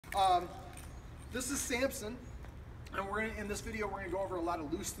This is Samson, and in this video we're going to go over a lot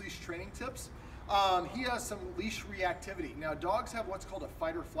of loose leash training tips. He has some leash reactivity. Now dogs have what's called a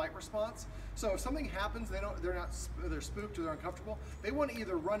fight or flight response. So if something happens, they're spooked or they're uncomfortable, they want to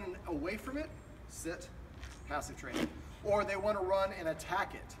either run away from it, sit, passive training, or they want to run and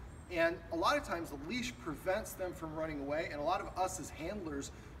attack it. And a lot of times the leash prevents them from running away, and a lot of us as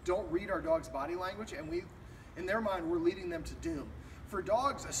handlers don't read our dog's body language, and in their mind we're leading them to doom. For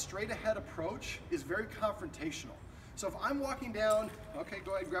dogs, a straight ahead approach is very confrontational. So if I'm walking down, okay,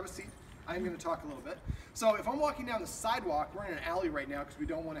 go ahead, grab a seat. I'm going to talk a little bit. So if I'm walking down the sidewalk, we're in an alley right now because we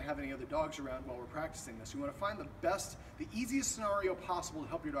don't want to have any other dogs around while we're practicing this. You want to find the easiest scenario possible to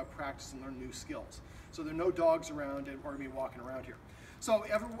help your dog practice and learn new skills. So there are no dogs around or me walking around here. So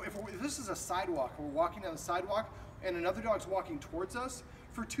if this is a sidewalk, we're walking down the sidewalk and another dog's walking towards us,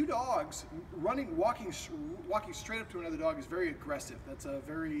 for two dogs, walking straight up to another dog is very aggressive. That's a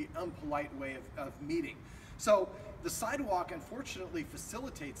very unpolite way of meeting. So the sidewalk, unfortunately,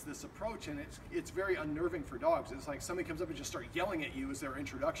 facilitates this approach, and it's very unnerving for dogs. It's like somebody comes up and just starts yelling at you as their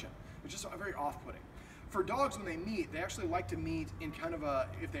introduction. It's just very off-putting. For dogs, when they meet, they actually like to meet in kind of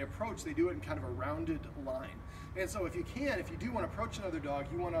if they approach, they do it in kind of a rounded line. And so if you do want to approach another dog,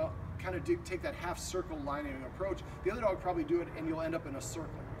 you want to kind of take that half circle lining approach. The other dog will probably do it and you'll end up in a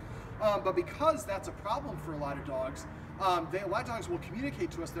circle. But because that's a problem for a lot of dogs, a lot of dogs will communicate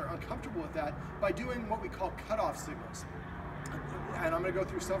to us they're uncomfortable with that by doing what we call cutoff signals. And I'm going to go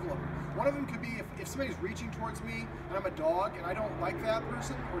through several of them. One of them could be if somebody's reaching towards me and I'm a dog and I don't like that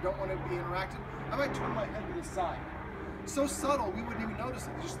person or don't want to be interacted, I might turn my head to the side. So subtle, we wouldn't even notice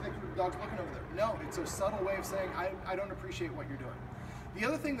it. You just think the dog's looking over there. No, it's a subtle way of saying, I don't appreciate what you're doing. The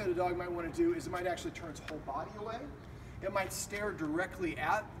other thing that a dog might want to do is it might actually turn its whole body away. It might stare directly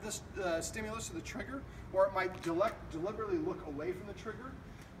at the stimulus or the trigger, or it might deliberately look away from the trigger.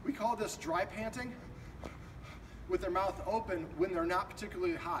 We call this dry panting, with their mouth open when they're not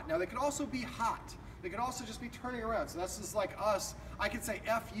particularly hot. Now they could also be hot. They could also just be turning around. So that's just like us. I could say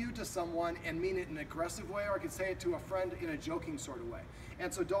F you to someone and mean it in an aggressive way, or I could say it to a friend in a joking sort of way.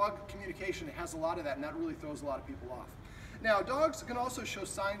 And so dog communication has a lot of that, and that really throws a lot of people off. Now dogs can also show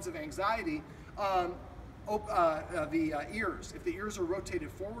signs of anxiety. The ears, if the ears are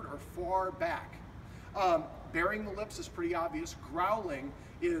rotated forward or far back. Baring the lips is pretty obvious. Growling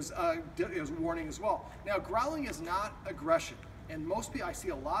is warning as well. Now growling is not aggression. And most people, I see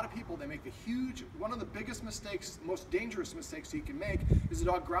a lot of people, they make one of the biggest mistakes, most dangerous mistakes you can make is the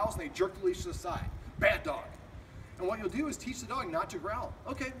dog growls and they jerk the leash to the side. Bad dog. And what you'll do is teach the dog not to growl.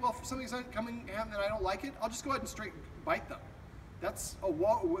 Okay, well if something's coming at me and I don't like it, I'll just go ahead and straight bite them. That's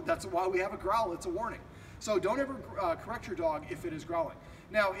why we have a growl, it's a warning. So don't ever correct your dog if it is growling.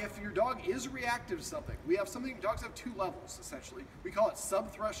 Now, if your dog is reactive to something, dogs have two levels, essentially. We call it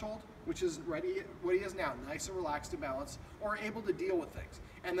sub-threshold, which is what he is now, nice and relaxed and balanced, or able to deal with things.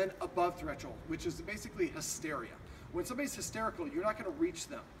 And then above threshold, which is basically hysteria. When somebody's hysterical, you're not going to reach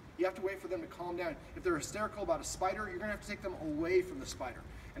them. You have to wait for them to calm down. If they're hysterical about a spider, you're going to have to take them away from the spider.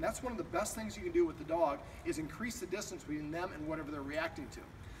 And that's one of the best things you can do with the dog, is increase the distance between them and whatever they're reacting to.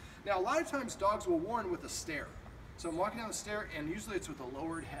 Now, a lot of times dogs will warn with a stare. So I'm walking down the stair, and usually it's with a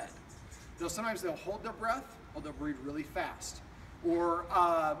lowered head. Sometimes they'll hold their breath, or they'll breathe really fast. Or,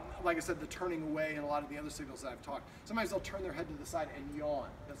 like I said, the turning away and a lot of the other signals that I've talked. Sometimes they'll turn their head to the side and yawn.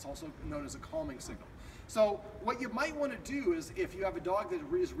 That's also known as a calming signal. So what you might want to do is, if you have a dog that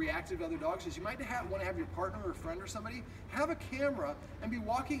is reactive to other dogs, is you might want to have your partner or friend or somebody have a camera and be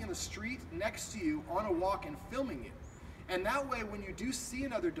walking in the street next to you on a walk and filming you. And that way, when you do see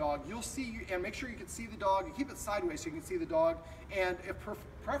another dog, you'll see, and make sure you can see the dog, and keep it sideways so you can see the dog, and if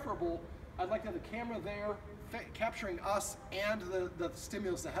preferable, I'd like to have the camera there capturing us and the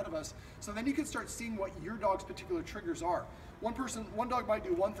stimulus ahead of us, so then you can start seeing what your dog's particular triggers are. One dog might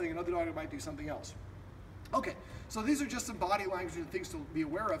do one thing, another dog might do something else. Okay, so these are just some body language and things to be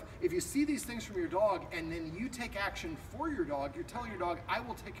aware of. If you see these things from your dog and then you take action for your dog, you're telling your dog, I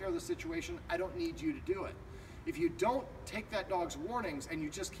will take care of the situation, I don't need you to do it. If you don't take that dog's warnings and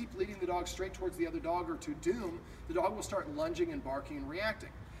you just keep leading the dog straight towards the other dog or to doom, the dog will start lunging and barking and reacting.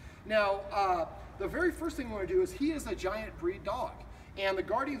 Now, the very first thing we want to do is, he is a giant breed dog. And the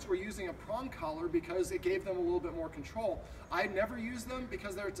Guardians were using a prong collar because it gave them a little bit more control. I never use them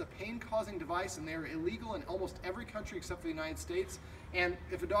because it's a pain-causing device and they're illegal in almost every country except for the United States. And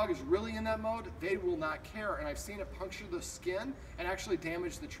if a dog is really in that mode, they will not care. And I've seen it puncture the skin and actually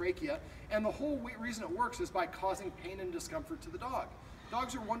damage the trachea. And the whole reason it works is by causing pain and discomfort to the dog.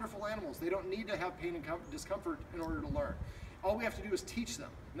 Dogs are wonderful animals. They don't need to have pain and discomfort in order to learn. All we have to do is teach them,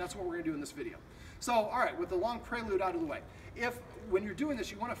 and that's what we're going to do in this video. So, all right, with the long prelude out of the way, when you're doing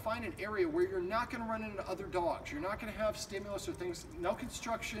this, you want to find an area where you're not going to run into other dogs. You're not going to have stimulus or things, no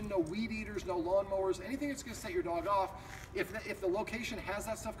construction, no weed eaters, no lawnmowers, anything that's going to set your dog off. If the location has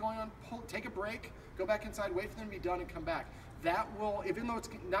that stuff going on, take a break, go back inside, wait for them to be done, and come back. That will, even though it's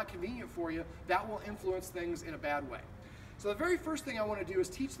not convenient for you, that will influence things in a bad way. So the very first thing I want to do is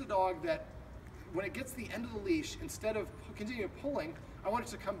teach the dog that when it gets to the end of the leash, instead of continuing pulling, I want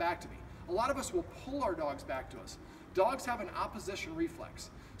it to come back to me. A lot of us will pull our dogs back to us. Dogs have an opposition reflex.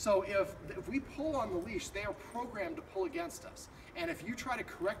 So if we pull on the leash, they are programmed to pull against us. And if you try to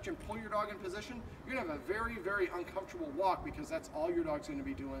correct and pull your dog in position, you're gonna have a very, very uncomfortable walk, because that's all your dog's gonna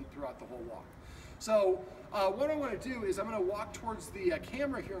be doing throughout the whole walk. So what I wanna do is I'm gonna walk towards the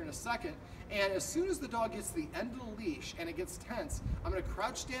camera here in a second, and as soon as the dog gets to the end of the leash and it gets tense, I'm gonna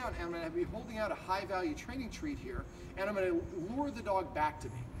crouch down and I'm gonna be holding out a high value training treat here, and I'm gonna lure the dog back to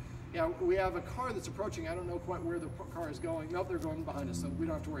me. Yeah, we have a car that's approaching. I don't know quite where the car is going. Nope, they're going behind us, so we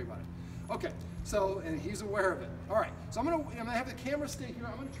don't have to worry about it. Okay, so, and he's aware of it. All right, so I'm gonna have the camera stay here.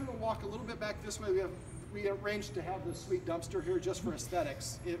 I'm gonna turn and walk a little bit back this way. We arranged to have the sweet dumpster here just for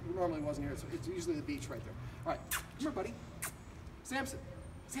aesthetics. It normally wasn't here, so it's usually the beach right there. All right, come here, buddy. Samson,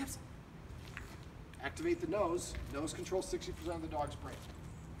 Samson. Activate the nose. Nose controls 60% of the dog's brain.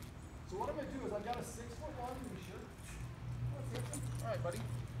 So what I'm gonna do is I've got a 6-foot long leash here. Come on, Samson. All right, buddy.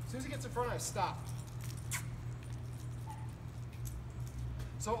 As soon as he gets in front, I stop.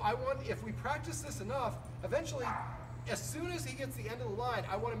 So if we practice this enough, eventually, as soon as he gets to the end of the line,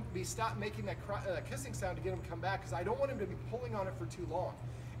 I want him to stop making that kissing sound to get him to come back, because I don't want him to be pulling on it for too long.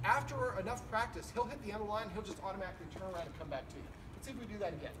 After enough practice, he'll hit the end of the line, he'll just automatically turn around and come back to you. Let's see if we do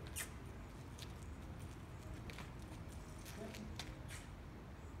that again.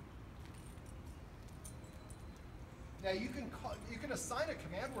 Now you can assign a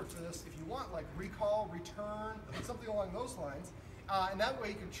command word for this if you want, like recall, return, something along those lines, and that way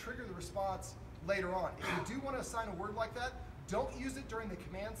you can trigger the response later on. If you do want to assign a word like that, don't use it during the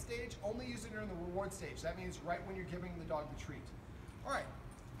command stage, only use it during the reward stage. That means right when you're giving the dog the treat. All right,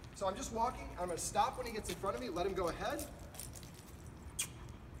 so I'm just walking. I'm going to stop when he gets in front of me, let him go ahead.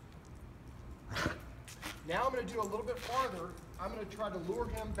 Now I'm going to do a little bit farther. I'm going to try to lure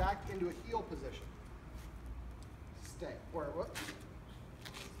him back into a heel position. Stay. Or what?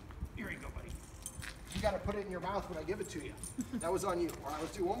 Here you go, buddy. You got to put it in your mouth when I give it to you. That was on you. All right,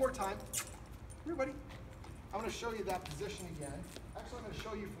 let's do one more time. Here, buddy. I'm going to show you that position again. Actually, I'm going to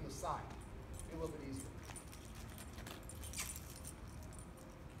show you from the side. Be a little bit easier.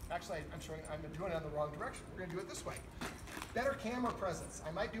 Actually, I'm doing it in the wrong direction. We're going to do it this way. Better camera presence.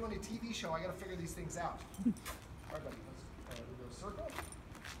 I might do in a TV show. I got to figure these things out. All right, buddy. Let's do a circle.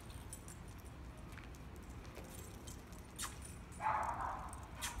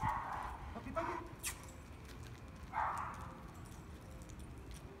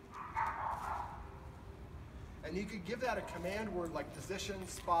 And you could give that a command word like position,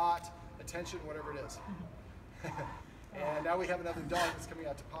 spot, attention, whatever it is. And now we have another dog that's coming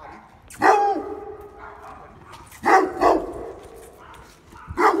out to potty.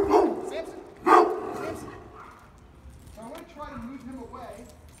 Samson! Samson! So I'm going to try to move him away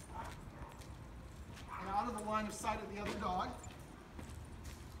and out of the line of sight of the other dog.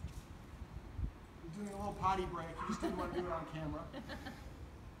 He's doing a little potty break. He just didn't want to do it on camera.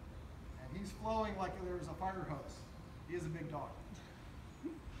 He's flowing like there's a fire hose. He is a big dog.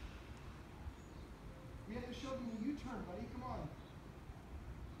 We had to show him the U-turn, buddy. Come on.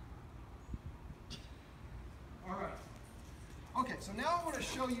 All right. Okay, so now I want to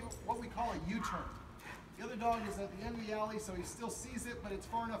show you what we call a U-turn. The other dog is at the end of the alley, so he still sees it, but it's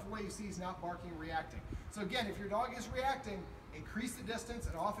far enough away you see he's not barking and reacting. So again, if your dog is reacting, increase the distance,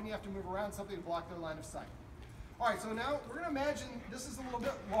 and often you have to move around something to block their line of sight. All right, so now we're going to imagine this is a little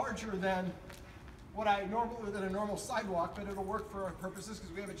bit larger than a normal sidewalk, but it'll work for our purposes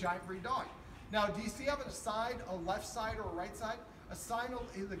because we have a giant breed dog. Now, do you see how a left side or a right side? Assign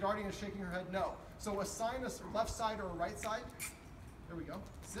the guardian is shaking her head no. So assign a left side or a right side. There we go.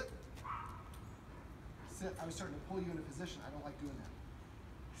 Sit. Sit. I was starting to pull you into position. I don't like doing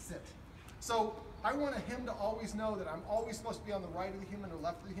that. Sit. So I want him to always know that I'm always supposed to be on the right of the human or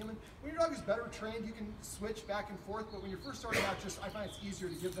left of the human. When your dog is better trained, you can switch back and forth, but when you're first starting out, I find it's easier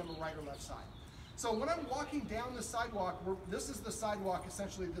to give them a right or left side. So when I'm walking down the sidewalk, this is the sidewalk,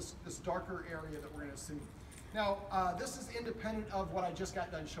 essentially this darker area that we're going to see. Now, this is independent of what I just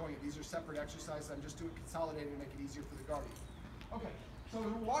got done showing you. These are separate exercises. I'm just consolidating to make it easier for the guardian. Okay, so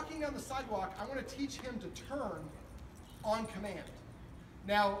when we're walking down the sidewalk, I want to teach him to turn on command.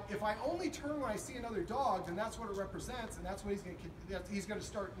 Now, if I only turn when I see another dog, then that's what it represents, and that's what he's going to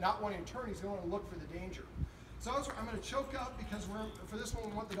start not wanting to turn. He's going to look for the danger. So I'm going to choke up because for this one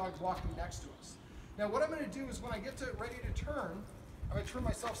we want the dog walking next to us. Now, what I'm going to do is when I get ready to turn, I'm going to turn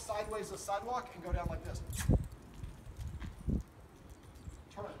myself sideways to the sidewalk and go down like this.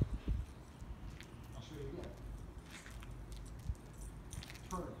 Turn. I'll show you again.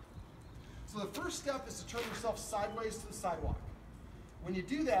 Turn. So the first step is to turn yourself sideways to the sidewalk. When you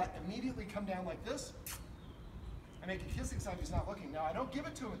do that, immediately come down like this and make a kissing sign if he's not looking. Now, I don't give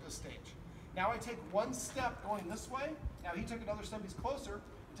it to him at this stage. Now I take one step going this way. Now he took another step, he's closer.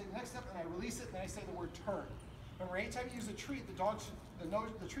 I take the next step and I release it and then I say the word turn. Remember, anytime you use a treat, the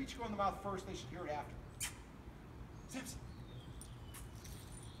treat should go in the mouth first, they should hear it after. Samson.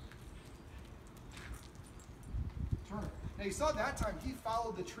 Turn. Now you saw that time, he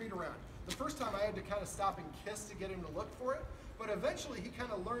followed the treat around. The first time I had to kind of stop and kiss to get him to look for it, but eventually he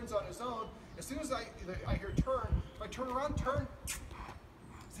kind of learns on his own. As soon as I hear turn, if I turn around, turn,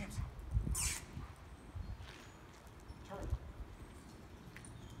 Samson. Turn.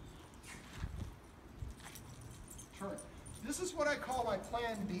 Turn. This is what I call my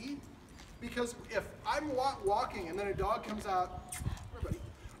plan B, because if I'm walking and then a dog comes out,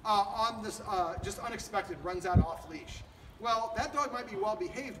 on this just unexpected, runs out off leash. Well, that dog might be well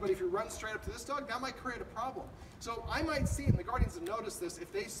behaved, but if you run straight up to this dog, that might create a problem. So I might see, and the guardians have noticed this,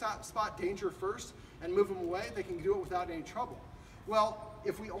 if they spot danger first and move them away, they can do it without any trouble. Well,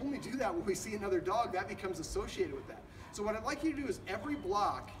 if we only do that when we see another dog, that becomes associated with that. So what I'd like you to do is every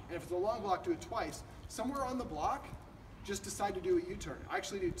block, and if it's a long block, do it twice. Somewhere on the block, just decide to do a U-turn. I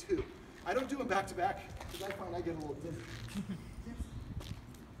actually do two. I don't do them back to back because I find I get a little dizzy.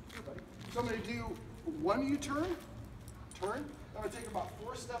 So I'm going to do one U-turn, turn. I'm going to take about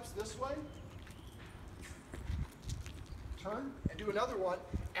 4 steps this way, turn, and do another one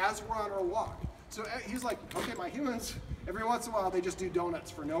as we're on our walk. So he's like, okay, my humans, every once in a while, they just do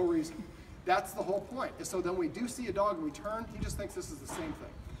donuts for no reason. That's the whole point. So then we do see a dog and we turn, he just thinks this is the same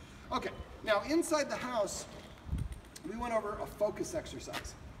thing. Okay, now inside the house, we went over a focus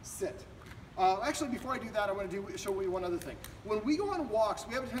exercise, sit. Actually, before I do that, I want to show you one other thing. When we go on walks,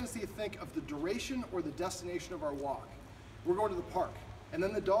 we have a tendency to think of the duration or the destination of our walk. We're going to the park, and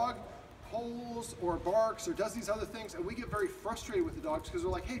then the dog pulls or barks or does these other things, and we get very frustrated with the dogs because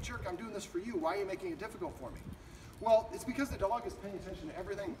we're like, hey, jerk, I'm doing this for you. Why are you making it difficult for me? Well, it's because the dog is paying attention to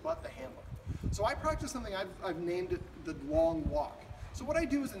everything but the handler. So I practice something I've named it the long walk. So what I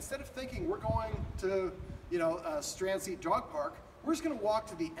do is instead of thinking we're going to, Strand Seat Dog Park, we're just going to walk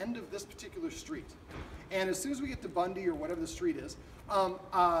to the end of this particular street. And as soon as we get to Bundy or whatever the street is,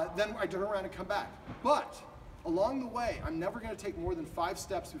 then I turn around and come back. But along the way, I'm never going to take more than 5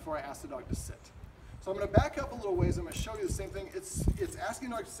 steps before I ask the dog to sit. So I'm going to back up a little ways. I'm going to show you the same thing. It's asking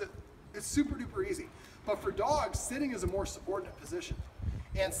the dog to sit. It's super duper easy. But for dogs, sitting is a more subordinate position.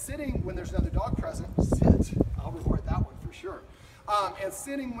 And sitting when there's another dog present, sit. I'll reward that one for sure. And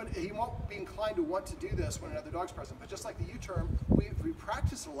sitting, when he won't be inclined to want to do this when another dog's present. But just like the U-turn, we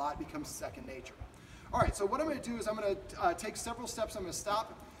practice a lot, it becomes second nature. All right, so what I'm going to do is I'm going to take several steps. I'm going to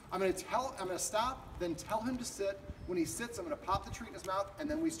stop. I'm going to stop, then tell him to sit. When he sits, I'm going to pop the treat in his mouth, and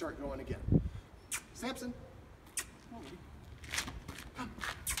then we start going again. Samson. Come.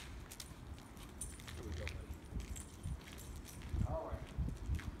 Here we go. All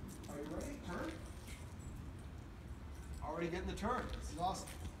right. Are you ready? Turn. Already getting the turn. This is awesome.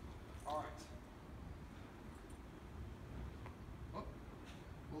 All right. Oh,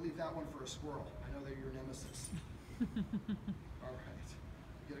 we'll leave that one for a squirrel. I know they're your nemesis. All right.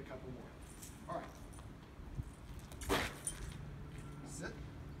 Get a couple more. All right. Sit.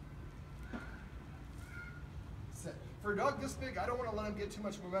 Sit. For a dog this big, I don't want to let him get too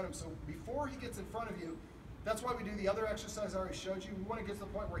much momentum. So before he gets in front of you, that's why we do the other exercise I already showed you. We want to get to the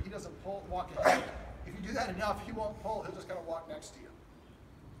point where he doesn't walk ahead. If you do that enough, he won't pull. He'll just kind of walk next to you.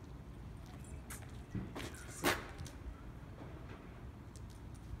 Sit.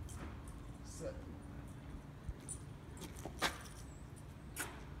 Sit. So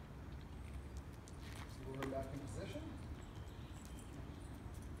we're back in position.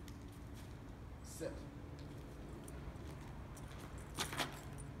 Sit.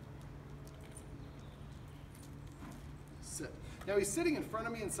 Sit. Now he's sitting in front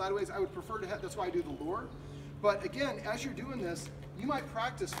of me and sideways. I would prefer to have, that's why I do the lure. But again, as you're doing this, you might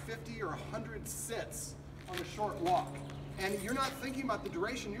practice 50 or 100 sits on a short walk. And you're not thinking about the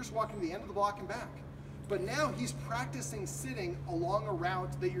duration, you're just walking to the end of the block and back. But now he's practicing sitting along a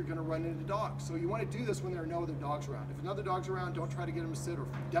route that you're gonna run into dogs. So you wanna do this when there are no other dogs around. If another dog's around, don't try to get him to sit, or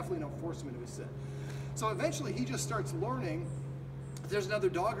definitely don't force him into a sit. So eventually he just starts learning if there's another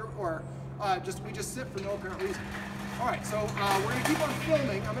dog or we just sit for no apparent reason. All right, so we're gonna keep on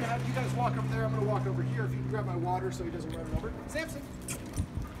filming. I'm gonna have you guys walk over there. I'm gonna walk over here. If you can grab my water so he doesn't run it over. Samson,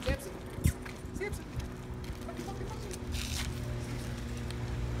 Samson, Samson. Puppy, puppy, puppy.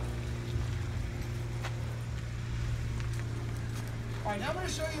 All right, now I'm gonna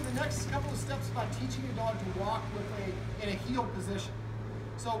show you the next couple of steps about teaching your dog to walk in a heel position.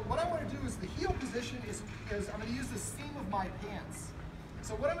 So what I wanna do is the heel position is I'm gonna use the seam of my pants.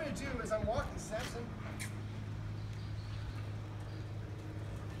 So what I'm gonna do is I'm walking, Samson.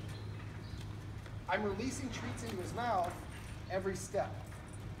 I'm releasing treats into his mouth every step.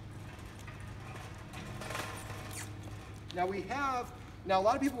 Now a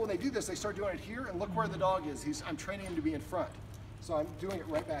lot of people when they do this, they start doing it here and look where the dog is. I'm training him to be in front. So I'm doing it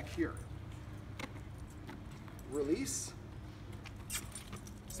right back here. Release.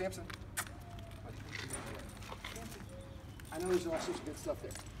 Samson. I know there's all sorts of good stuff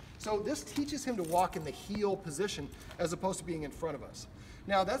there. So this teaches him to walk in the heel position as opposed to being in front of us.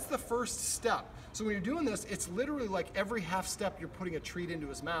 Now that's the first step. So when you're doing this, it's literally like every half step you're putting a treat into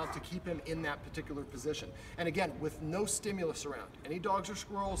his mouth to keep him in that particular position. And again, with no stimulus around. Any dogs or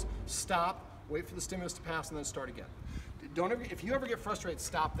squirrels, stop, wait for the stimulus to pass, and then start again. If you ever get frustrated,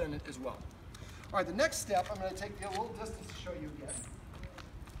 stop then as well. All right, the next step, I'm gonna take a little distance to show you again.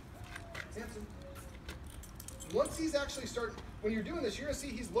 Samson. Once he's actually when you're doing this, you're gonna see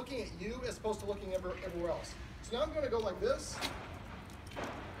he's looking at you as opposed to looking everywhere else. So now I'm gonna go like this.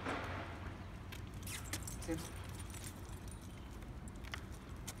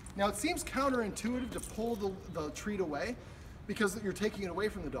 Now it seems counterintuitive to pull the treat away because you're taking it away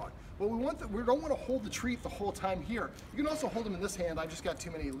from the dog. But we don't want to hold the treat the whole time here. You can also hold him in this hand. I just got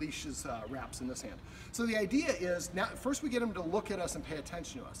too many leashes wraps in this hand. So the idea is now first we get him to look at us and pay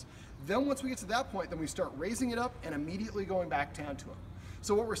attention to us. Then once we get to that point, then we start raising it up and immediately going back down to him.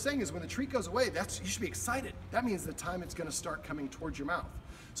 So what we're saying is when the treat goes away, you should be excited. That means the time it's going to start coming towards your mouth.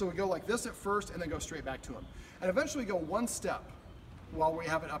 So we go like this at first and then go straight back to him. And eventually go one step while we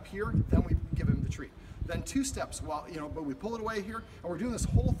have it up here, then we give him the treat. Then two steps but we pull it away here and we're doing this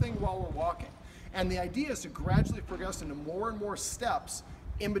whole thing while we're walking. And the idea is to gradually progress into more and more steps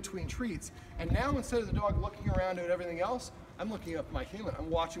in between treats. And now instead of the dog looking around at everything else, I'm looking up at my human. I'm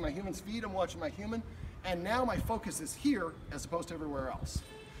watching my human's feet, I'm watching my human, and now my focus is here as opposed to everywhere else.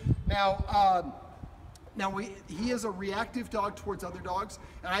 Now, he is a reactive dog towards other dogs,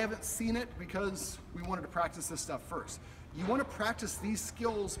 and I haven't seen it because we wanted to practice this stuff first. You want to practice these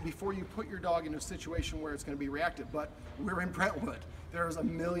skills before you put your dog in a situation where it's going to be reactive, but we're in Brentwood. There's a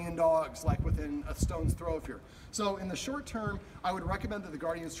million dogs like within a stone's throw of here. So in the short term, I would recommend that the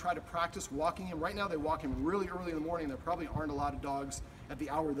guardians try to practice walking him. Right now they walk him really early in the morning. There probably aren't a lot of dogs at the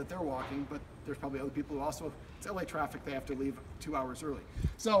hour that they're walking, but there's probably other people who also, it's LA traffic, they have to leave 2 hours early.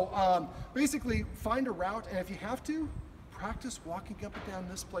 So basically find a route, and if you have to, practice walking up and down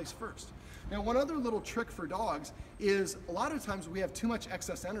this place first. Now one other little trick for dogs is a lot of times we have too much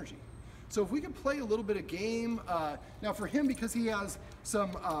excess energy. So if we can play a little bit of game, now for him, because he has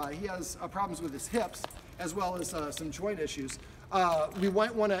some problems with his hips as well as some joint issues, we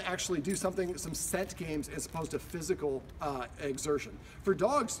might want to actually do some scent games as opposed to physical exertion. For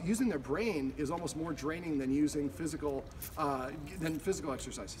dogs, using their brain is almost more draining than using physical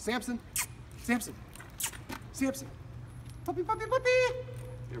exercise. Samson, Samson, Samson, puppy, puppy, puppy.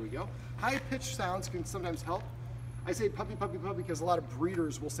 There we go. High-pitched sounds can sometimes help. I say puppy, puppy, puppy because a lot of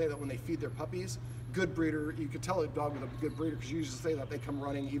breeders will say that when they feed their puppies. Good breeder, you could tell a dog with a good breeder because you usually say that they come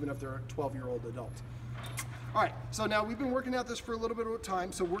running even if they're a 12-year-old adult. All right, so now we've been working at this for a little bit of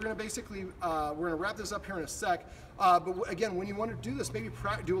time, so we're gonna basically, we're gonna wrap this up here in a sec. But again, when you want to do this, maybe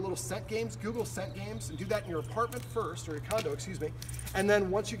do a little scent games, Google scent games, and do that in your apartment first, or your condo, excuse me. And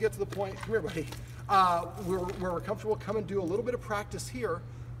then once you get to the point, come here, buddy, where we're comfortable, come and do a little bit of practice here,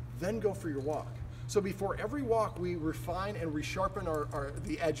 then go for your walk. So before every walk, we refine and resharpen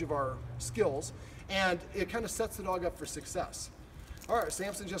the edge of our skills, and it kind of sets the dog up for success. All right,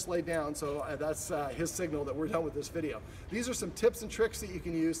 Samson just laid down, so that's his signal that we're done with this video. These are some tips and tricks that you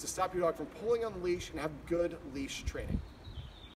can use to stop your dog from pulling on the leash and have good leash training.